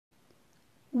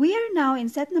We are now in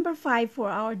set number 5 for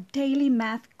our daily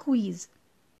math quiz.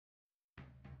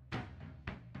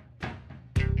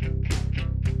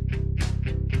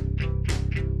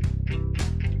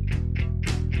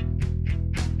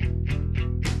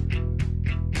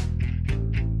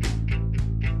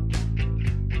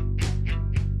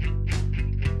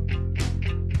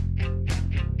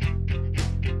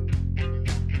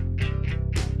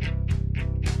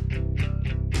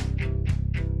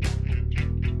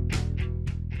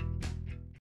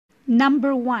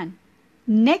 Number 1,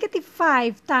 negative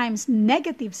 5 times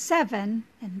negative 7,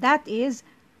 and that is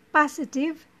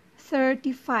positive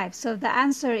 35. So the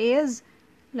answer is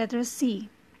letter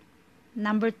C.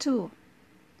 Number 2,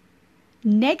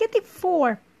 negative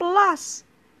 4 plus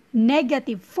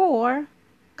negative 4,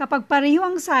 kapag pareho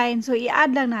ang sign, so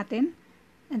i-add lang natin,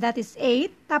 and that is 8,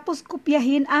 tapos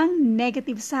kopyahin ang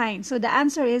negative sign. So the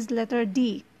answer is letter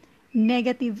D,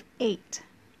 negative 8.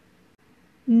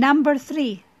 Number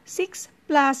 3, 6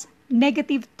 plus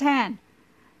negative 10.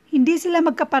 Hindi sila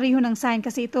magkapareho ng sign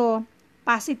kasi ito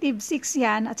positive 6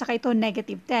 yan at saka ito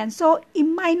negative 10. So,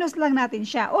 i-minus lang natin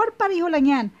siya or pareho lang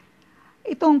yan.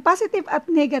 Itong positive at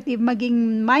negative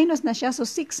maging minus na siya. So,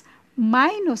 6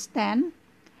 minus 10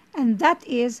 and that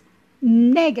is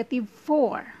negative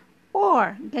 4.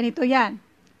 Or, ganito yan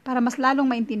para mas lalong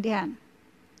maintindihan.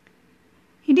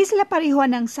 Hindi sila pareho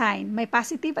ng sign. May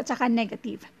positive at saka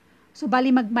negative. So,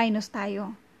 bali mag-minus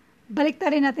tayo.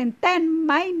 Baliktarin natin 10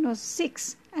 minus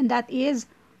 6 and that is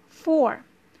 4.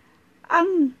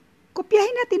 Ang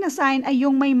kopyahin natin na sign ay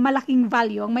yung may malaking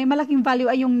value. Ang may malaking value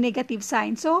ay yung negative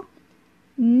sign. So,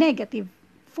 negative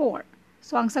 4.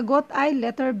 So, ang sagot ay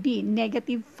letter B,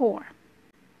 negative 4.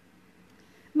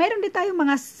 Meron din tayong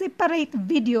mga separate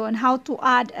video on how to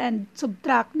add and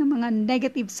subtract ng mga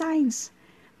negative signs,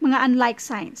 mga unlike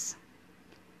signs.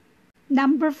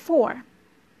 Number 4,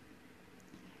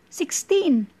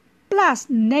 16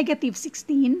 plus negative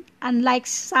 16, unlike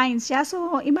signs siya,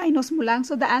 so i-minus mo lang.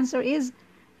 So the answer is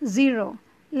 0,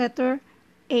 letter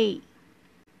A.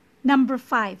 Number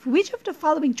 5, which of the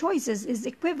following choices is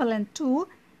equivalent to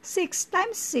 6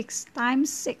 times 6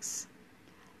 times 6?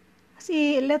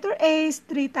 Kasi letter A is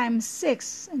 3 times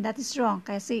 6, and that is wrong,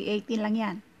 kasi 18 lang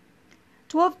yan.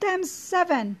 12 times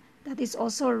 7, that is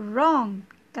also wrong,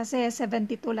 kasi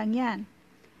 72 lang yan.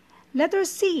 Letter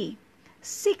C,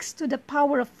 6 to the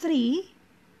power of 3,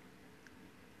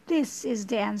 this is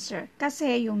the answer.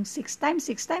 Kasi yung 6 times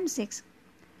 6 times 6,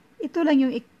 ito lang yung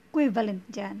equivalent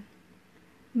dyan.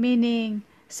 Meaning,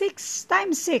 6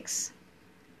 times 6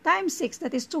 times 6,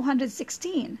 that is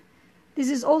 216. This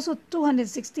is also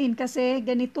 216 kasi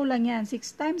ganito lang yan, 6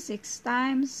 times 6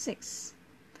 times 6.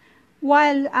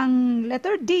 While ang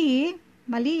letter D,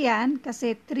 mali yan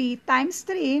kasi 3 times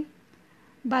 3,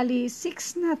 bali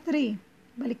 6 na 3.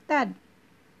 Baliktad.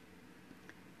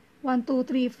 1, 2,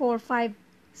 3, 4, 5,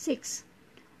 6.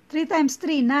 3 times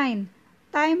 3, 9.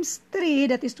 Times 3,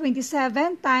 that is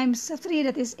 27. Times 3,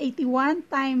 that is 81.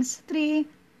 Times 3,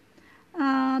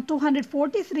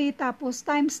 243. Tapos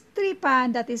times 3 pa,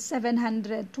 that is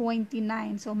 729.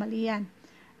 So, mali yan.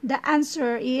 The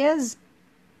answer is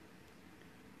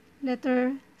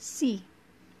letter C.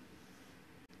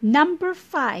 Number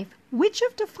 5. Which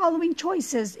of the following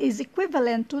choices is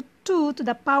equivalent to 2 to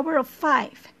the power of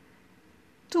 5?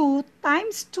 2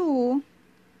 times 2,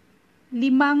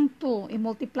 5 2.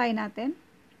 I-multiply natin.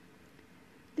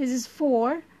 This is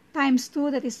 4 times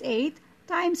 2, that is 8.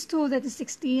 Times 2, that is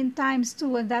 16. Times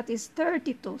 2, and that is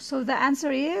 32. So the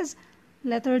answer is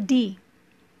letter D.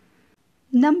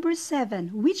 Number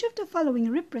 7. Which of the following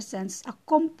represents a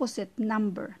composite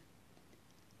number?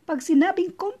 Pag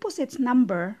sinabing composite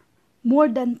number, more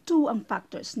than 2 ang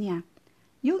factors niya.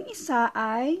 Yung isa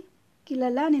ay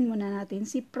kilalanin muna natin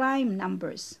si prime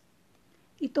numbers.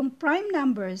 Itong prime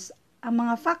numbers, ang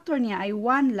mga factor niya ay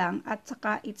 1 lang at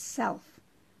saka itself.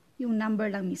 Yung number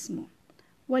lang mismo.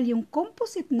 While yung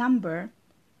composite number,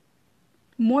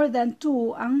 more than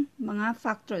 2 ang mga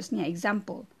factors niya.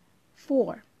 Example,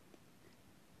 4.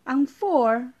 Ang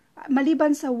 4,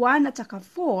 maliban sa 1 at saka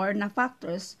 4 na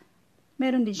factors,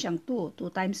 meron din siyang 2.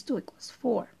 2 times 2 equals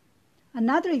 4.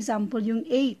 Another example, yung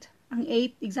 8. Ang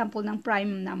 8, example ng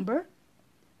prime number.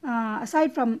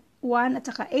 Aside from 1 at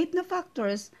saka 8 na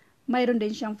factors, mayroon din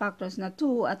siyang factors na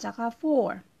 2 at saka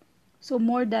 4. So,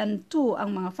 more than 2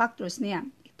 ang mga factors niya.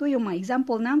 Ito yung mga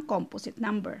example ng composite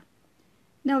number.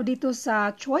 Now, dito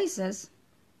sa choices,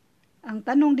 ang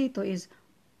tanong dito is,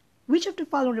 which of the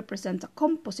following represents a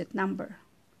composite number?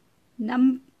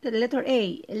 Letter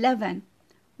A, 11.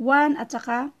 1 at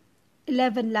saka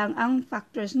 11 lang ang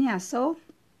factors niya. So,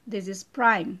 this is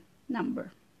prime number.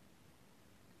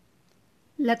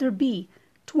 Letter B,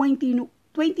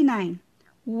 29.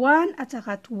 1 at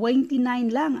saka 29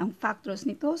 lang ang factors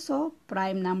nito. So,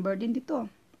 prime number din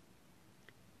dito.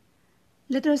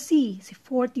 Letter C, si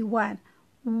 41.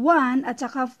 1 at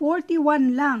saka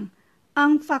 41 lang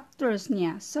ang factors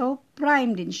niya. So,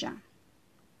 prime din siya.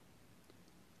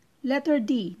 Letter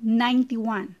D,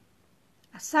 91.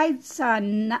 Aside sa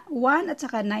 1 at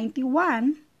saka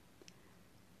 91,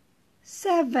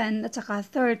 7 at saka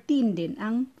 13 din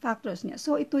ang factors niya.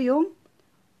 So, ito yung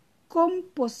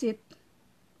composite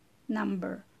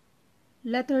number.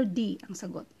 Letter D ang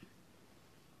sagot.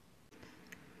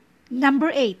 Number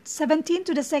 8, 17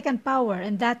 to the second power,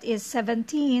 and that is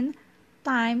 17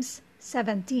 times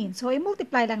 17. So,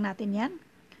 i-multiply lang natin yan.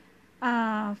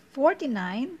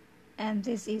 49, and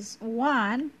this is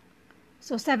 1.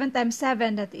 So, 7 times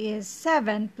 7, that is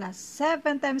 7, plus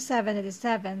 7 times 7, that is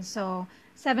 7. So,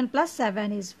 7 plus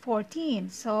 7 is 14.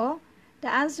 So, the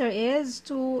answer is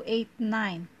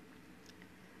 289.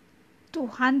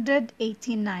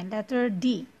 289, letter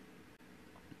D.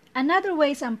 Another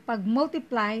way sa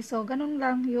pag-multiply, so ganun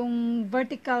lang yung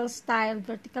vertical style,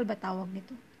 vertical ba tawag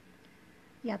nito?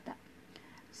 Yata.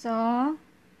 So,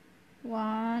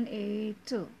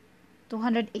 182,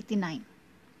 289.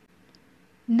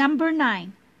 Number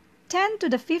 9, 10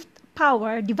 to the fifth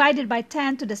power divided by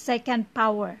 10 to the second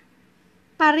power.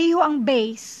 Pareho ang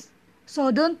base.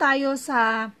 So, doon tayo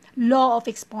sa law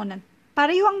of exponent.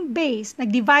 Pareho ang base,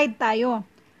 nag-divide tayo.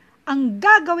 Ang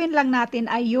gagawin lang natin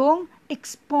ay yung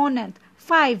exponent.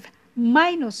 5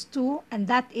 minus 2,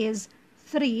 and that is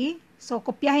 3. So,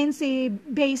 kopyahin si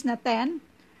base na 10.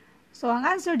 So, ang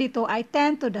answer dito ay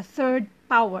 10 to the third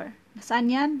power.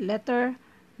 Nasaan yan? Letter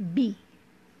B.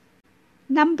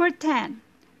 Number 10,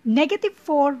 negative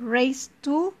 4 raised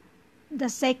to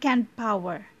the second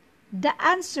power. The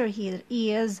answer here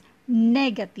is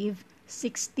negative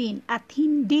 16 at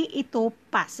hindi ito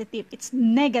positive. It's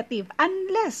negative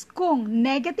unless kung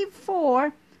negative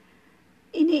 4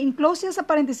 ini-enclose siya sa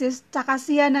parenthesis tsaka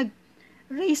siya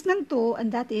nag-raise ng 2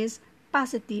 and that is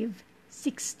positive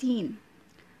 16.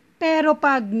 Pero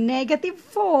pag negative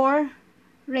 4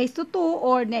 raised to 2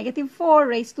 or negative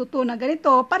 4 raised to 2 na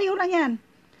ganito, pareho lang yan.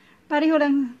 Pareho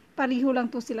lang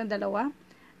to silang dalawa.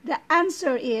 The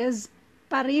answer is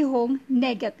parehong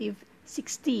negative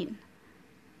 16.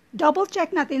 Double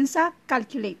check natin sa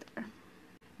calculator.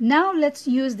 Now, let's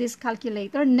use this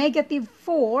calculator. Negative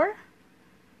 4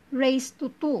 raised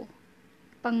to 2.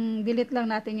 Pang-delete lang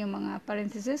natin yung mga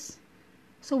parentheses.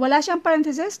 So, wala siyang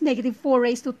parentheses. Negative 4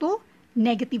 raised to 2.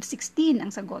 Negative 16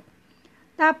 ang sagot.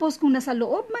 Tapos, kung nasa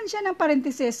loob man siya ng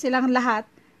parentheses, silang lahat,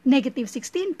 negative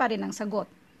 16 pa rin ang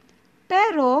sagot.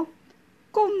 Pero,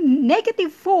 kung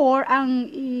negative 4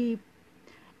 ang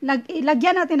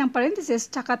ilagyan natin ng parenthesis,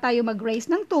 tsaka tayo mag-raise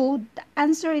ng 2, the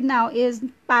answer now is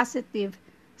positive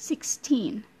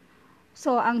 16.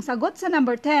 So, ang sagot sa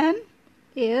number 10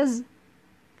 is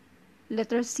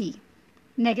letter C,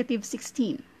 negative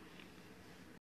 16.